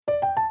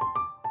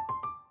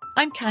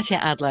I'm Katya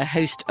Adler,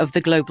 host of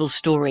The Global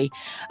Story.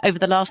 Over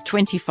the last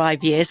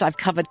 25 years, I've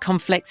covered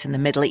conflicts in the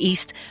Middle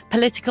East,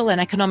 political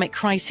and economic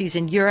crises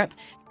in Europe,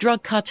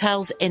 drug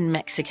cartels in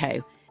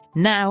Mexico.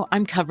 Now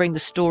I'm covering the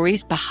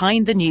stories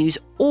behind the news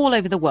all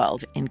over the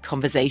world in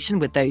conversation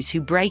with those who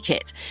break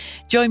it.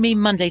 Join me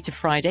Monday to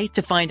Friday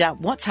to find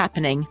out what's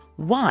happening,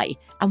 why,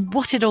 and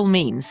what it all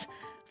means.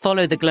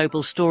 Follow The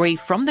Global Story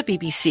from the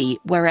BBC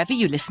wherever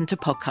you listen to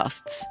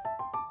podcasts.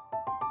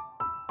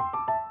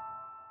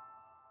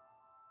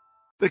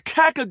 The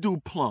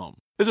Kakadu plum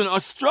is an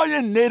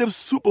Australian native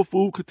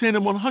superfood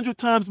containing 100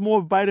 times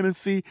more vitamin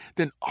C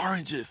than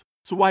oranges.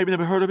 So why have you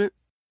never heard of it?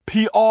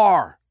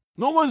 PR.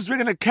 No one's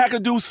drinking a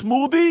Kakadu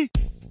smoothie?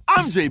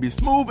 I'm JB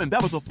Smoove, and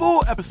that was a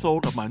full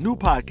episode of my new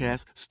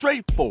podcast,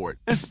 Straightforward,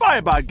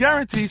 inspired by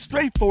guaranteed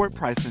straightforward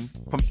pricing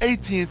from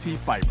AT&T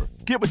Fiber.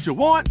 Get what you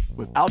want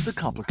without the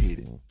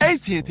complicated.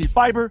 AT&T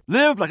Fiber,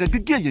 live like a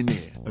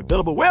gigillionaire.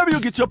 Available wherever you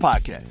get your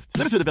podcasts.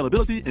 Limited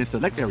availability in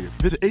select areas.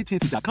 Visit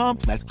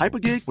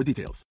AT&T.com/hypergig for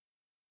details.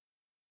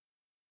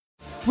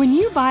 When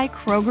you buy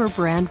Kroger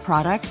brand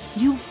products,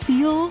 you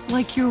feel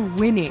like you're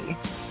winning.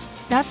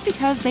 That's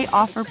because they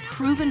offer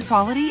proven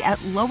quality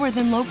at lower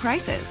than low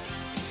prices.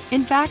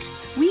 In fact,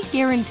 we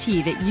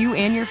guarantee that you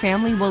and your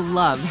family will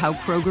love how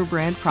Kroger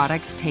brand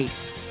products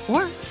taste,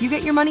 or you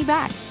get your money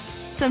back.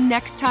 So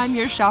next time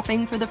you're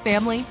shopping for the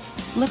family,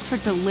 look for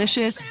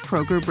delicious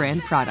Kroger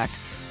brand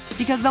products,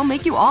 because they'll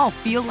make you all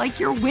feel like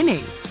you're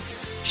winning.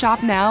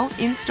 Shop now,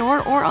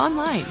 in-store, or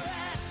online.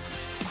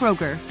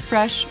 Kroger,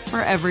 fresh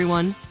for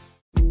everyone.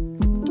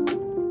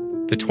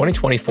 The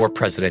 2024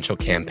 presidential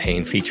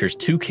campaign features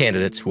two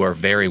candidates who are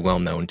very well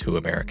known to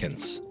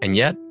Americans. And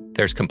yet,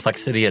 there's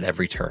complexity at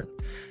every turn.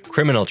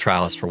 Criminal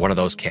trials for one of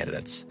those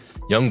candidates.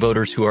 Young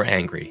voters who are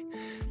angry.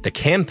 The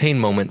Campaign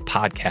Moment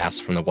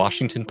podcast from The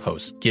Washington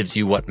Post gives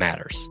you what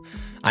matters.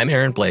 I'm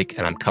Aaron Blake,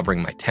 and I'm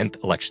covering my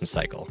 10th election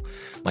cycle.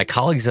 My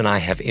colleagues and I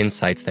have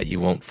insights that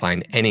you won't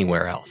find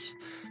anywhere else.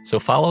 So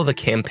follow The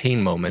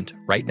Campaign Moment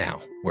right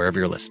now, wherever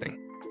you're listening.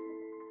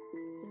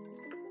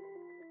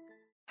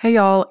 Hey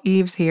y'all,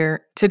 Eves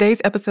here.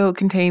 Today's episode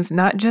contains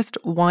not just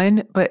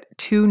one, but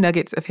two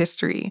nuggets of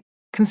history.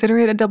 Consider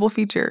it a double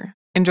feature.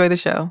 Enjoy the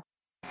show.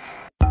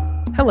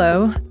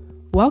 Hello.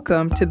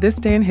 Welcome to This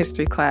Day in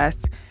History class,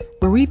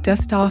 where we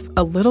dust off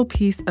a little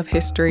piece of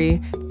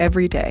history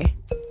every day.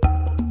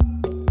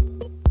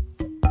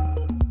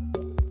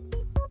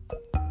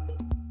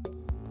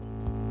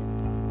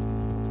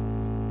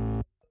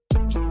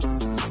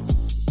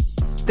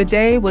 The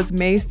day was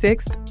May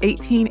 6th,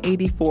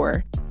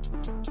 1884.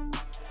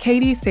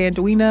 Katie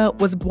Sanduina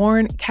was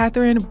born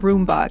Catherine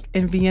Brumbach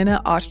in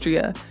Vienna,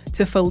 Austria,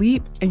 to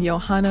Philippe and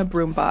Johanna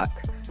Brumbach.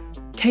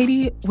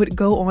 Katie would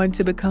go on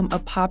to become a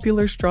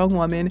popular strong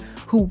woman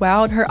who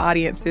wowed her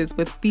audiences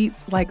with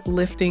feats like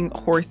lifting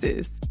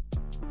horses.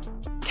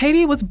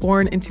 Katie was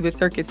born into a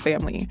circus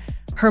family.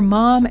 Her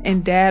mom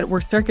and dad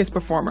were circus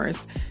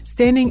performers,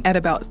 standing at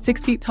about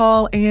 6 feet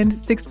tall and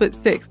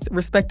 6'6",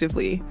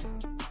 respectively.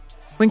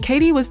 When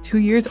Katie was 2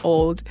 years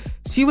old,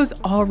 she was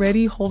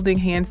already holding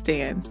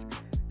handstands.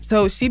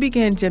 So she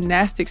began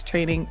gymnastics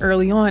training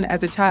early on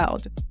as a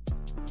child.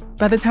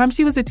 By the time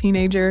she was a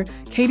teenager,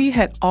 Katie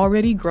had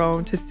already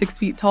grown to 6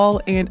 feet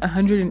tall and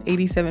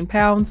 187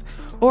 pounds,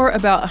 or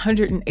about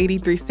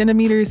 183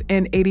 centimeters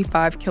and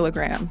 85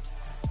 kilograms.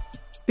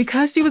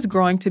 Because she was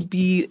growing to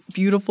be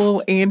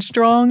beautiful and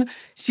strong,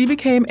 she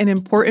became an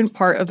important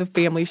part of the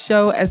family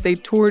show as they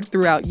toured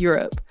throughout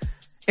Europe.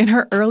 In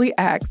her early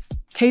acts,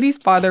 Katie's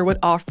father would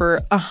offer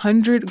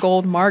 100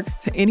 gold marks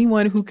to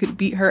anyone who could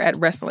beat her at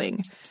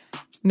wrestling.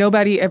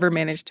 Nobody ever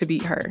managed to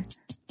beat her.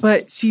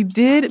 But she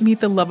did meet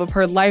the love of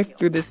her life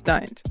through this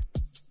stunt.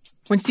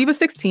 When she was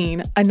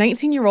 16, a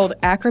 19-year-old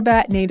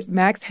acrobat named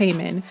Max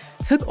Heyman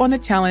took on the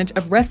challenge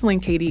of wrestling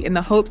Katie in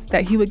the hopes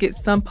that he would get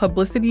some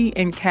publicity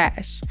and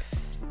cash.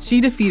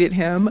 She defeated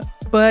him,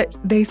 but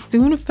they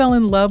soon fell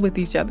in love with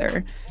each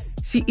other.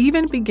 She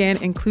even began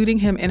including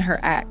him in her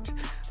act,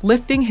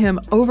 lifting him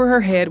over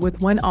her head with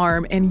one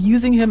arm and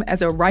using him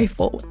as a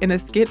rifle in a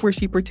skit where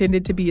she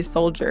pretended to be a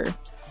soldier.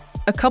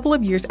 A couple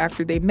of years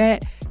after they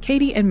met,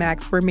 Katie and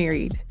Max were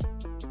married.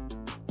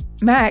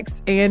 Max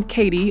and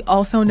Katie,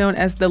 also known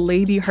as the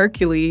Lady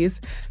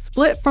Hercules,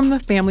 split from the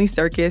family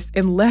circus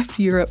and left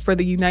Europe for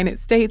the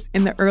United States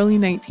in the early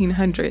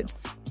 1900s.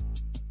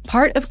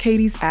 Part of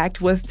Katie's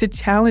act was to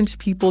challenge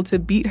people to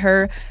beat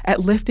her at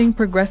lifting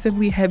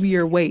progressively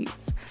heavier weights.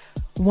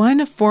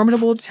 One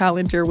formidable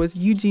challenger was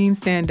Eugene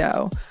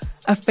Sandow,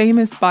 a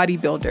famous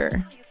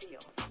bodybuilder.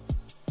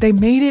 They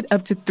made it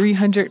up to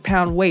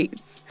 300-pound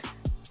weights.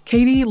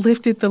 Katie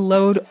lifted the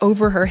load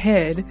over her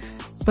head,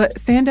 but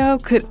Sandow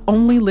could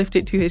only lift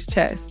it to his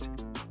chest.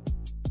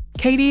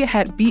 Katie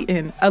had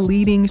beaten a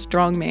leading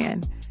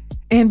strongman,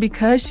 and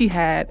because she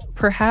had,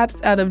 perhaps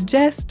out of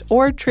jest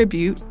or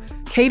tribute,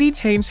 Katie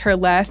changed her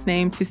last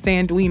name to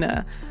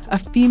Sanduina, a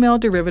female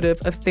derivative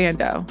of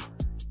Sandow.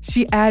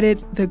 She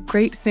added the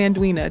Great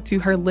Sanduina to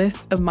her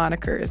list of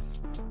monikers.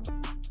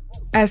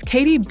 As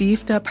Katie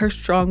beefed up her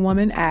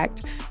strongwoman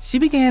act, She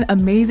began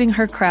amazing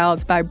her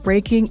crowds by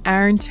breaking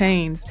iron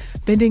chains,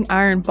 bending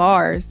iron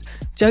bars,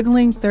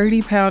 juggling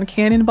 30-pound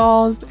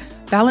cannonballs,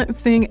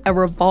 balancing a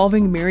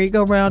revolving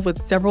merry-go-round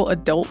with several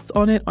adults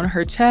on it on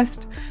her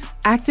chest,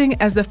 acting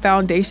as the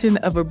foundation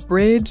of a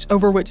bridge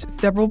over which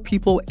several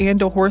people and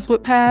a horse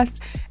would pass,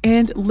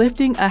 and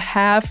lifting a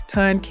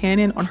half-ton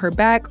cannon on her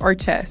back or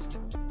chest.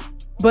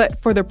 But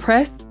for the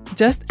press,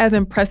 just as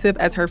impressive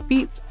as her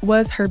feats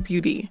was her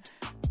beauty.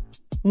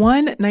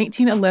 One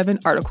 1911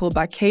 article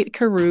by Kate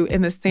Carew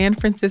in the San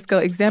Francisco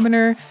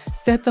Examiner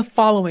said the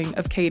following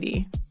of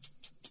Katie.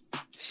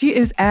 She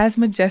is as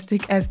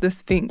majestic as the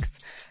Sphinx,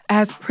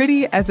 as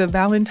pretty as a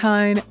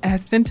Valentine,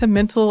 as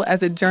sentimental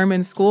as a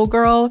German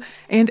schoolgirl,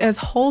 and as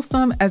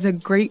wholesome as a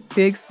great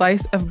big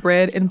slice of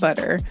bread and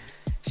butter.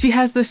 She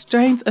has the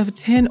strength of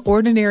 10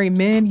 ordinary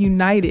men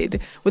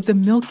united with the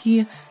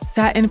milky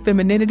satin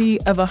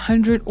femininity of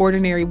 100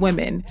 ordinary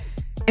women.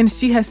 And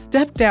she has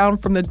stepped down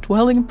from the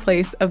dwelling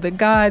place of the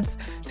gods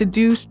to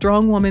do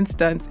strong woman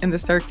stunts in the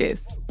circus.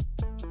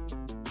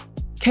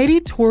 Katie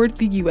toured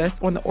the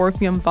U.S. on the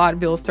Orpheum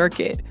vaudeville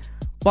circuit.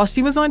 While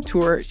she was on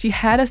tour, she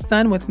had a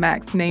son with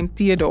Max named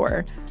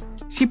Theodore.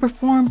 She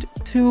performed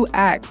 2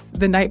 acts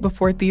the night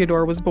before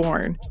Theodore was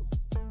born.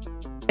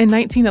 In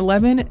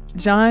 1911,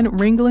 John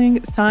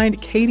Ringling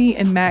signed Katie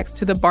and Max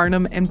to the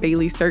Barnum and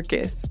Bailey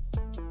Circus.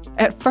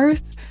 At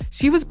first,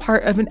 she was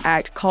part of an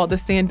act called the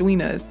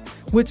Sanduinas,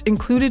 which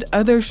included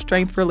other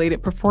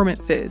strength-related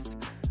performances.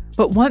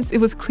 But once it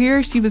was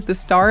clear she was the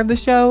star of the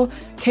show,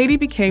 Katie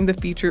became the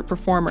featured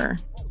performer.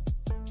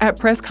 At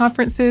press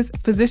conferences,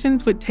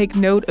 physicians would take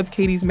note of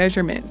Katie's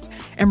measurements,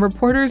 and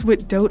reporters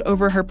would dote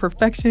over her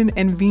perfection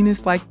and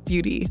Venus-like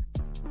beauty.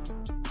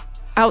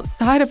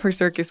 Outside of her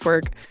circus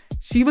work,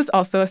 she was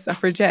also a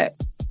suffragette.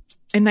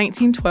 In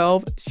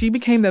 1912, she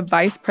became the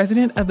vice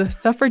president of the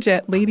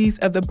Suffragette Ladies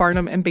of the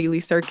Barnum and Bailey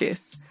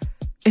Circus.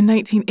 In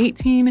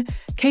 1918,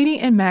 Katie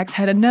and Max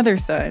had another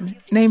son,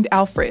 named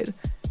Alfred.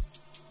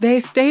 They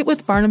stayed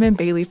with Barnum and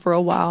Bailey for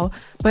a while,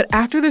 but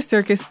after the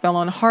circus fell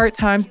on hard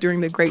times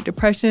during the Great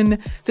Depression,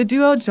 the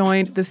duo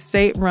joined the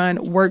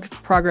state-run Works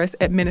Progress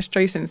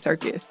Administration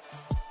Circus.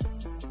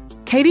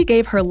 Katie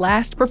gave her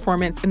last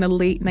performance in the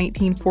late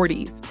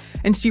 1940s,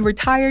 and she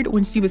retired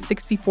when she was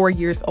 64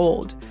 years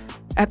old.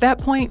 At that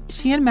point,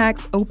 she and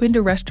Max opened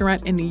a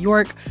restaurant in New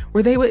York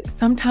where they would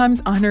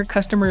sometimes honor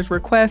customers'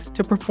 requests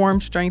to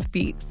perform strength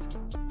feats.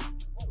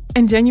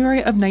 In January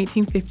of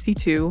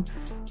 1952,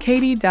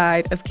 Katie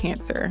died of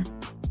cancer.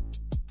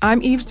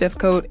 I'm Eve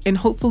Jeffcoat, and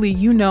hopefully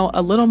you know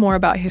a little more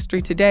about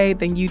history today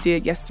than you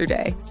did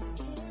yesterday.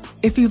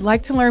 If you'd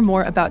like to learn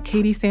more about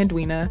Katie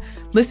Sanduina,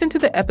 listen to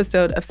the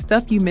episode of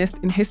Stuff You Missed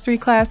in History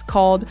class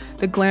called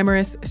The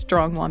Glamorous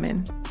Strong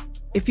Woman.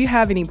 If you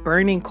have any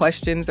burning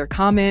questions or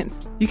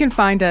comments, you can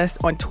find us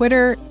on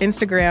Twitter,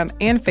 Instagram,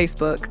 and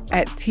Facebook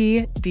at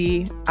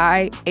TDIHC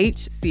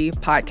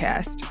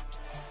Podcast.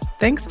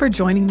 Thanks for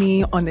joining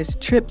me on this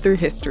trip through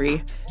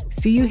history.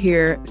 See you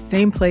here,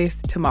 same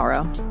place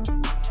tomorrow.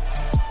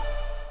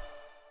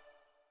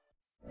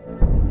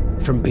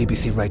 From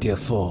BBC Radio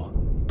 4,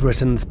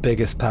 Britain's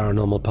biggest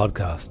paranormal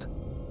podcast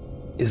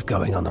is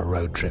going on a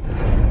road trip.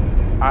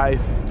 I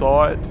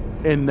thought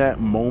in that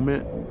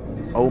moment,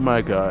 oh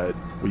my God,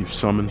 we've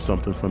summoned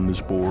something from this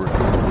board.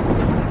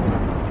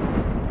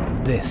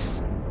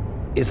 This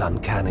is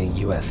Uncanny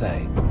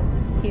USA.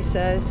 He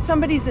says,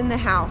 somebody's in the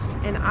house,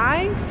 and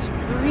I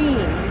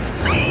screamed.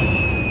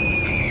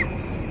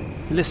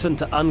 Listen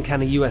to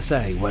Uncanny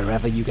USA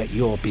wherever you get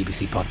your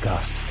BBC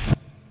podcasts,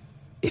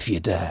 if you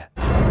dare.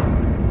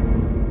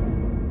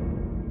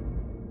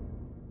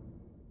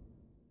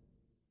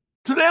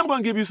 Today I'm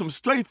going to give you some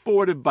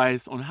straightforward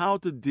advice on how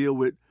to deal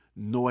with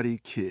naughty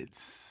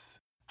kids.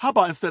 How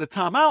about instead of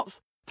timeouts,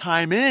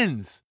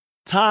 time-ins?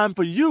 Time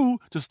for you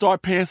to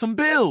start paying some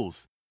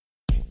bills.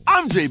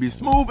 I'm JB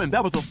Smoove, and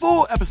that was a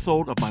full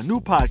episode of my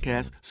new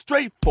podcast,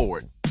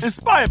 Straightforward,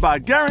 inspired by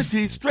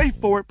guaranteed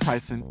straightforward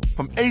pricing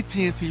from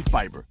AT&T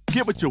Fiber.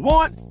 Get what you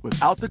want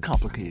without the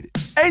complicated.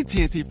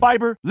 AT&T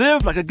Fiber,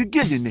 live like a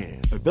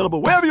gigillionaire.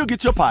 Available wherever you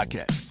get your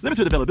podcasts.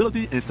 Limited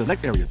availability in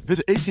select areas.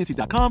 Visit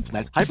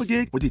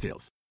AT&T.com/hypergig for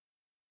details.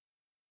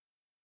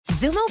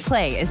 Xumo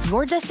Play is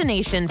your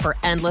destination for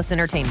endless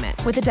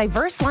entertainment. With a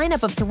diverse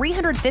lineup of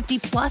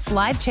 350-plus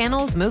live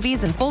channels,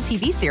 movies, and full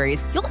TV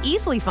series, you'll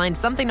easily find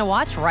something to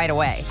watch right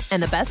away.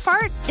 And the best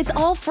part? It's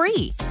all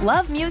free.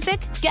 Love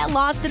music? Get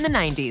lost in the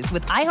 90s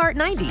with iHeart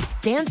 90s,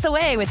 dance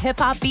away with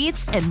hip-hop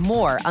beats, and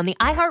more on the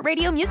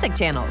iHeartRadio music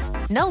channels.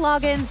 No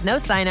logins, no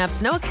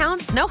signups, no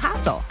accounts, no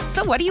hassle.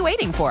 So what are you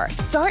waiting for?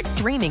 Start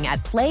streaming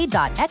at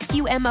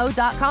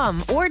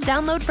play.xumo.com or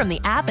download from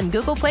the app and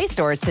Google Play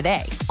stores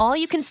today. All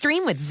you can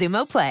stream with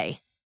Xumo Play.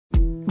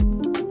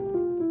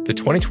 The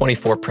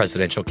 2024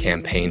 presidential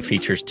campaign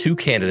features 2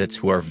 candidates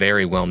who are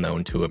very well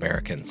known to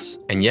Americans.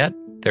 And yet,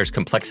 there's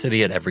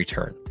complexity at every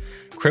turn.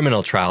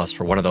 Criminal trials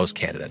for one of those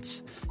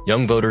candidates.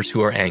 Young voters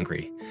who are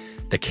angry.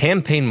 The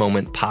Campaign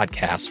Moment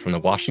podcast from the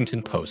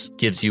Washington Post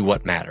gives you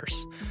what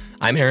matters.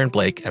 I'm Aaron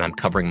Blake, and I'm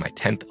covering my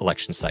 10th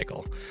election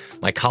cycle.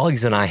 My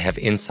colleagues and I have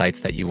insights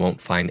that you won't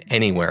find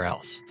anywhere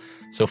else.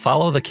 So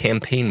follow the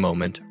campaign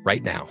moment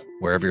right now,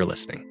 wherever you're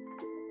listening.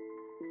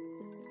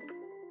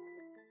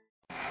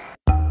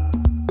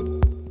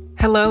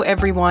 Hello,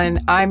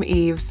 everyone. I'm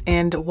Eves,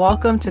 and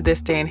welcome to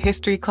This Day in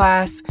History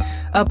class,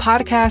 a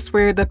podcast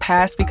where the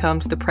past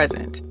becomes the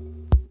present.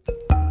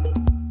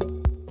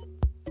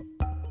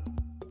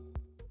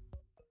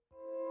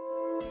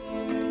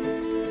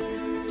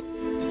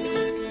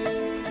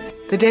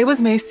 The day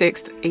was May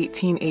 6,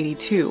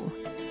 1882.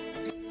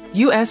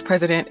 U.S.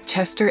 President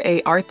Chester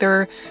A.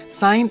 Arthur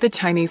signed the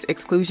Chinese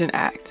Exclusion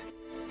Act.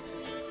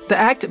 The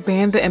act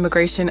banned the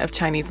immigration of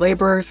Chinese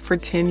laborers for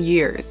 10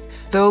 years,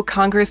 though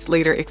Congress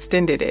later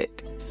extended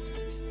it.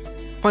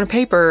 On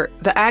paper,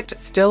 the act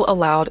still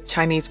allowed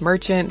Chinese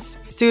merchants,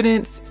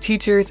 students,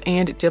 teachers,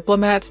 and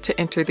diplomats to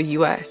enter the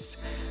U.S.,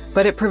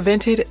 but it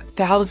prevented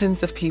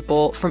thousands of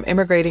people from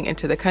immigrating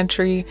into the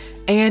country,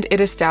 and it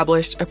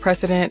established a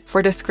precedent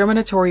for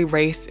discriminatory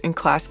race and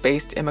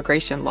class-based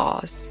immigration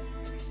laws.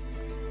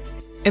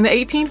 In the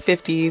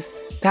 1850s,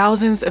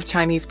 thousands of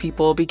Chinese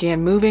people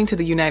began moving to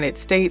the United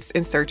States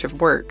in search of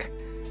work.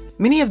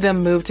 Many of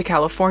them moved to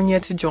California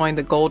to join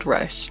the gold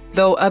rush,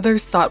 though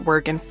others sought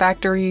work in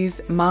factories,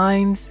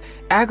 mines,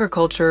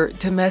 agriculture,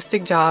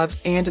 domestic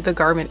jobs, and the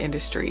garment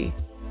industry.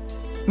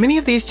 Many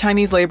of these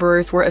Chinese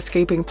laborers were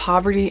escaping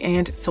poverty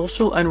and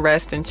social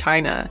unrest in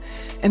China,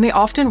 and they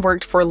often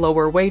worked for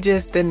lower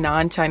wages than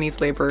non-Chinese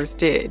laborers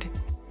did.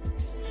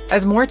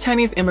 As more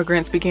Chinese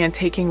immigrants began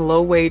taking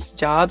low-wage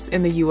jobs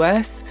in the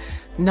U.S.,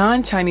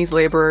 non-Chinese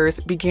laborers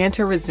began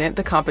to resent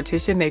the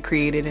competition they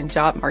created in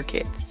job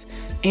markets.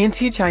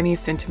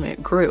 Anti-Chinese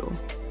sentiment grew.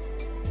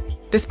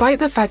 Despite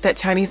the fact that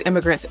Chinese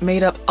immigrants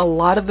made up a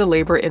lot of the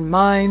labor in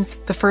mines,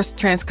 the first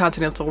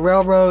transcontinental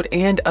railroad,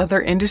 and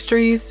other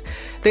industries,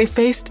 they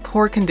faced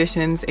poor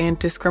conditions and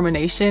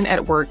discrimination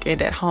at work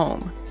and at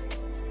home.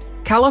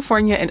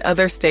 California and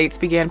other states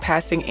began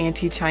passing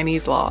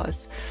anti-Chinese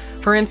laws.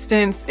 For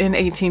instance, in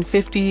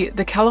 1850,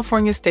 the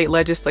California state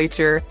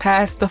legislature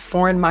passed the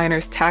Foreign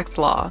Miners Tax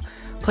Law,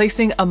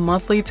 placing a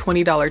monthly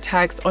 $20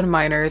 tax on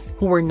miners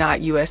who were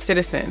not U.S.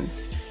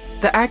 citizens.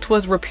 The act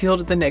was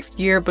repealed the next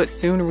year but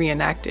soon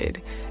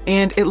reenacted,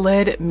 and it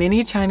led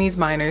many Chinese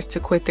miners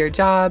to quit their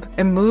job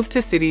and move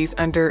to cities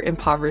under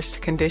impoverished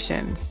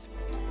conditions.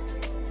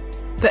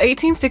 The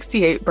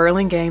 1868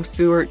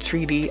 Burlingame-Seward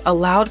Treaty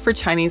allowed for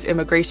Chinese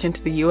immigration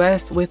to the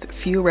U.S. with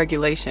few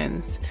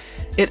regulations.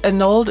 It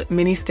annulled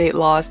many state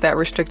laws that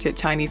restricted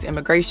Chinese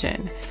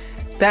immigration.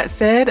 That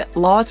said,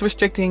 laws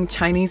restricting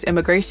Chinese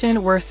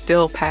immigration were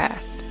still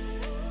passed.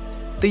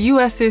 The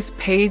U.S.'s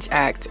Page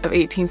Act of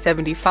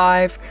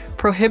 1875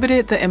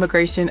 prohibited the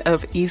immigration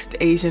of East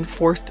Asian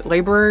forced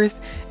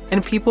laborers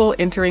and people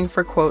entering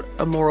for, quote,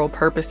 immoral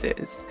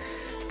purposes.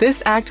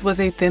 This act was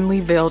a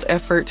thinly veiled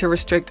effort to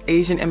restrict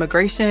Asian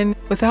immigration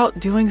without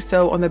doing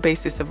so on the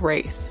basis of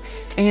race,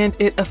 and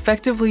it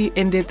effectively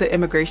ended the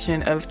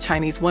immigration of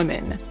Chinese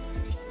women.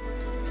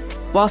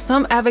 While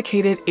some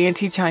advocated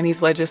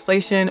anti-Chinese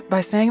legislation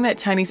by saying that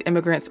Chinese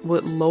immigrants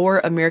would lower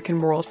American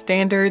moral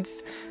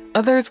standards,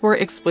 others were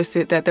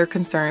explicit that their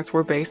concerns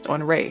were based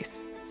on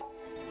race.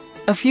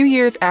 A few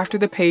years after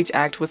the Page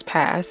Act was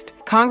passed,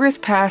 Congress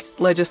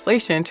passed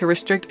legislation to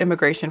restrict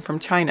immigration from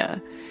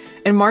China.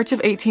 In March of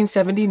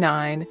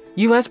 1879,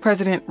 U.S.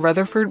 President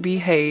Rutherford B.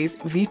 Hayes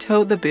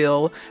vetoed the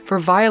bill for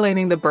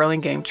violating the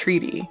Burlingame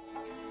Treaty.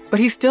 But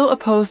he still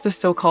opposed the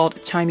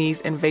so-called Chinese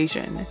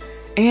invasion,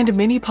 and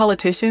many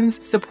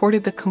politicians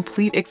supported the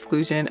complete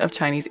exclusion of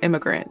Chinese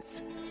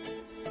immigrants.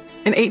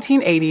 In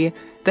 1880,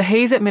 the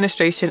Hayes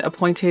administration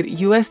appointed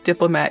U.S.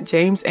 diplomat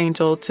James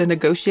Angell to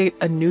negotiate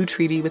a new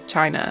treaty with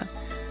China.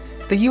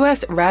 The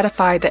U.S.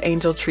 ratified the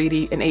Angell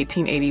Treaty in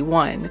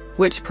 1881,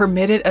 which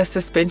permitted a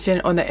suspension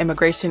on the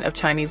immigration of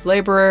Chinese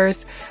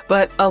laborers,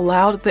 but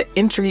allowed the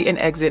entry and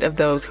exit of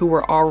those who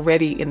were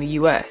already in the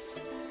U.S.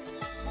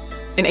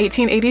 In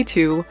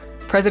 1882,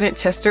 President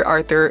Chester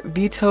Arthur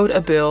vetoed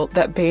a bill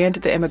that banned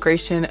the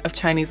immigration of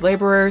Chinese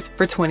laborers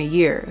for 20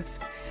 years.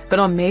 But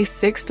on May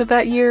 6th of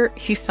that year,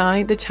 he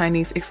signed the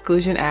Chinese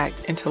Exclusion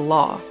Act into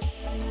law.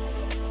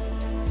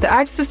 The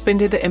act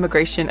suspended the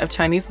immigration of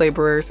Chinese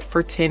laborers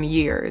for 10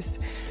 years.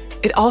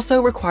 It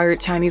also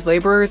required Chinese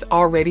laborers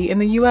already in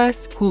the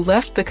U.S. who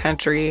left the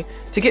country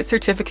to get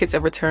certificates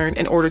of return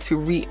in order to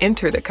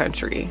re-enter the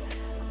country.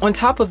 On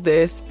top of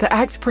this, the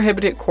act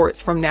prohibited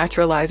courts from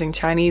naturalizing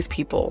Chinese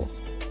people.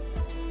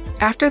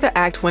 After the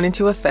act went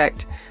into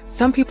effect,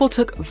 some people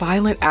took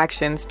violent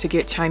actions to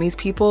get Chinese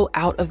people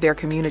out of their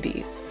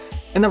communities.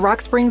 In the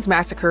Rock Springs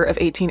Massacre of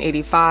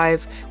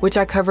 1885, which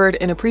I covered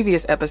in a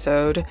previous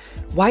episode,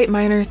 white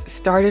miners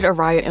started a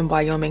riot in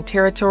Wyoming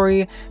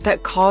Territory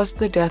that caused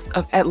the death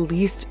of at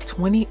least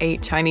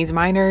 28 Chinese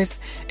miners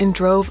and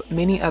drove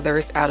many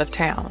others out of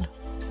town.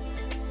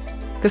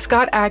 The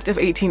Scott Act of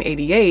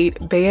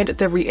 1888 banned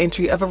the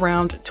re-entry of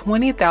around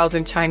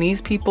 20,000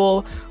 Chinese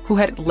people who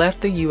had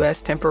left the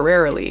U.S.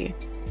 temporarily.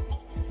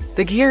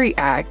 The Geary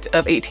Act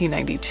of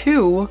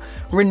 1892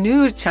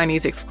 renewed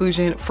Chinese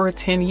exclusion for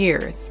 10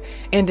 years,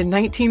 and in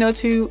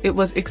 1902 it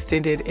was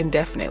extended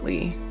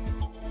indefinitely.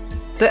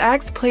 The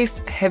acts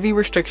placed heavy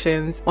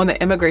restrictions on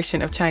the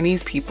immigration of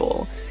Chinese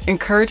people,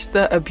 encouraged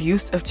the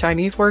abuse of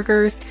Chinese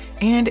workers,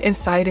 and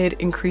incited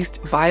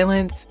increased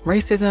violence,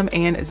 racism,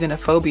 and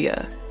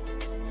xenophobia.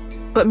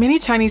 But many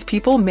Chinese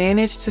people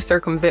managed to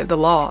circumvent the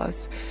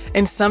laws,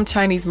 and some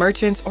Chinese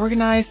merchants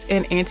organized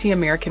an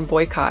anti-American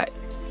boycott,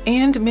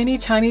 and many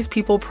Chinese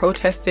people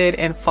protested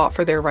and fought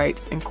for their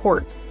rights in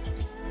court.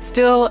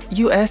 Still,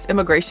 U.S.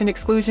 immigration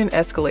exclusion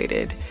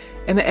escalated,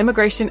 and the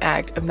Immigration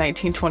Act of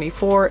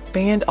 1924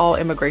 banned all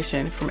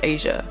immigration from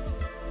Asia.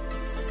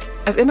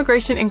 As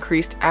immigration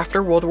increased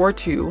after World War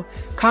II,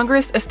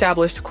 Congress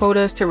established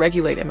quotas to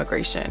regulate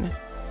immigration.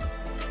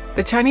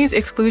 The Chinese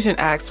Exclusion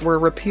Acts were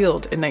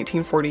repealed in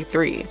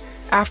 1943,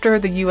 after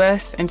the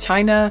U.S. and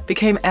China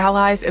became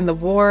allies in the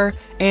war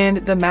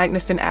and the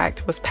Magnuson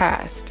Act was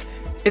passed.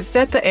 It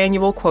set the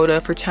annual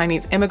quota for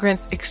Chinese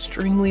immigrants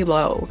extremely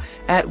low,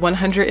 at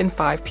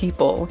 105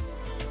 people.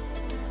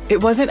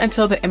 It wasn't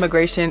until the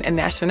Immigration and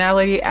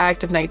Nationality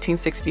Act of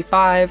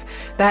 1965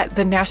 that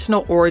the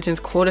national origins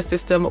quota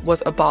system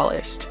was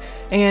abolished,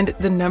 and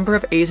the number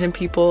of Asian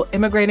people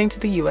immigrating to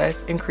the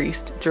U.S.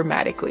 increased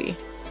dramatically.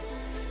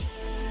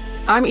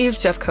 I'm Eve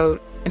Jeffcoat,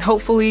 and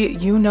hopefully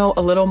you know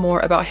a little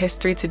more about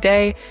history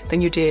today than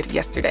you did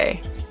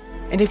yesterday.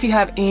 And if you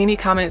have any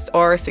comments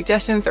or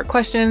suggestions or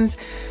questions,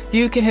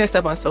 you can hit us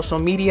up on social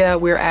media.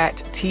 We're at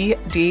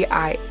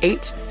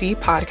TDIHC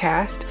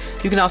Podcast.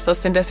 You can also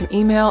send us an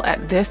email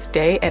at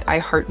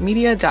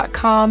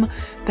thisday@iheartmedia.com.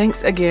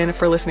 Thanks again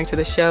for listening to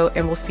the show,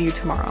 and we'll see you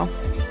tomorrow.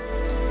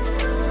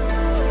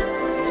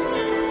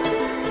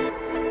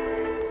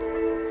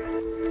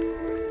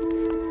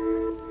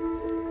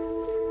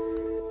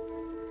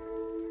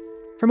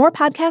 For more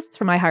podcasts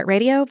from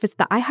iHeartRadio, visit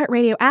the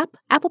iHeartRadio app,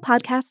 Apple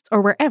Podcasts,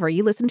 or wherever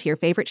you listen to your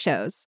favorite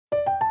shows.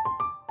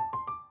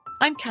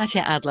 I'm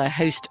Katya Adler,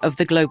 host of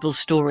The Global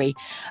Story.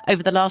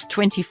 Over the last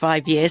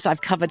 25 years,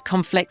 I've covered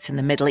conflicts in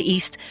the Middle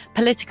East,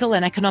 political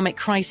and economic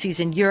crises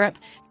in Europe,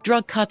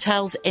 drug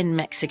cartels in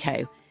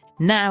Mexico.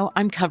 Now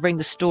I'm covering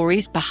the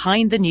stories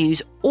behind the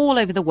news all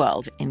over the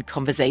world in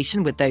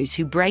conversation with those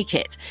who break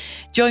it.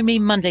 Join me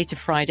Monday to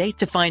Friday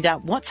to find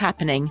out what's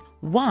happening,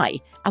 why,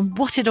 and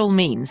what it all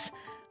means.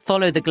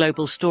 Follow The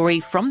Global Story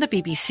from the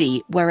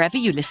BBC wherever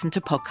you listen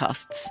to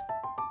podcasts.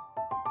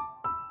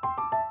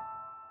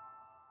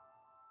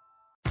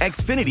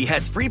 Xfinity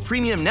has free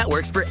premium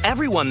networks for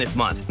everyone this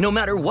month, no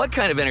matter what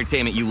kind of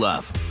entertainment you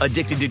love.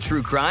 Addicted to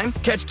true crime?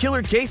 Catch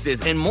killer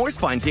cases and more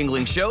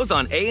spine-tingling shows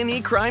on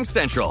A&E Crime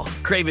Central.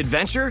 Crave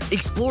adventure?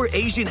 Explore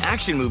Asian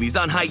action movies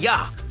on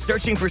Hi-YAH.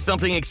 Searching for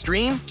something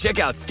extreme? Check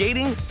out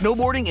skating,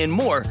 snowboarding, and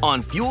more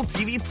on Fuel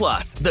TV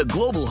Plus, the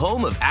global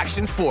home of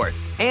action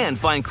sports. And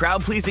find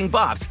crowd-pleasing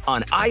bops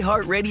on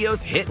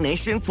iHeartRadio's Hit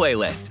Nation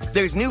playlist.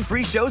 There's new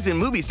free shows and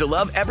movies to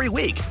love every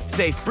week.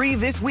 Say free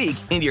this week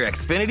in your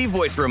Xfinity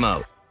voice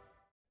remote.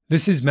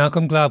 This is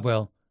Malcolm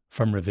Gladwell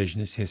from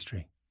Revisionist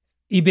History.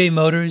 eBay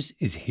Motors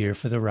is here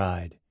for the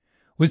ride.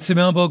 With some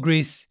elbow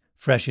grease,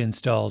 fresh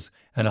installs,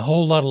 and a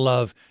whole lot of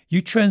love,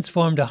 you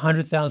transformed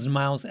 100,000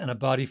 miles and a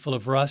body full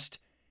of rust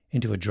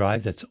into a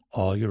drive that's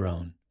all your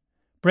own.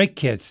 Brake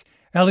kits,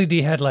 LED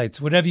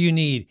headlights, whatever you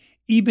need,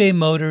 eBay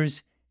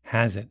Motors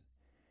has it.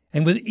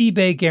 And with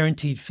eBay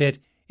Guaranteed Fit,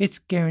 it's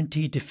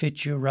guaranteed to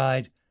fit your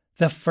ride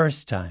the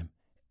first time,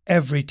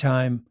 every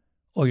time,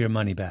 or your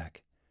money back.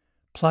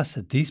 Plus,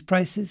 at these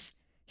prices,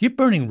 you're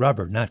burning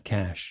rubber, not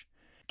cash.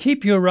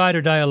 Keep your ride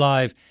or die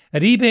alive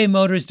at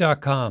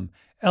ebaymotors.com.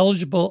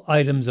 Eligible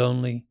items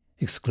only.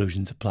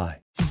 Exclusions apply.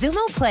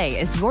 Xumo Play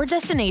is your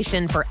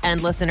destination for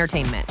endless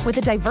entertainment. With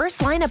a diverse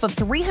lineup of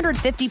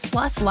 350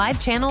 plus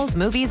live channels,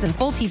 movies, and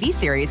full TV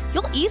series,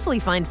 you'll easily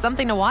find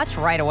something to watch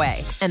right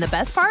away. And the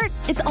best part?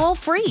 It's all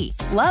free.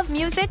 Love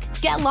music?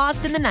 Get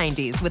lost in the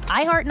 90s with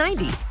iHeart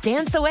 90s,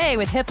 dance away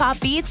with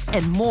hip-hop beats,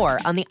 and more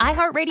on the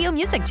iHeartRadio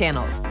music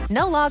channels.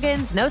 No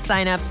logins, no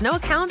signups, no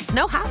accounts,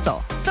 no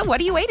hassle. So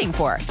what are you waiting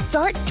for?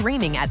 Start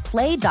streaming at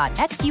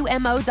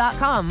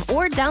play.xumo.com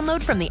or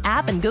download from the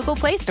app and Google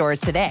Play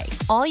stores today.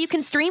 All you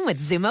can stream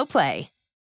with Xumo Play.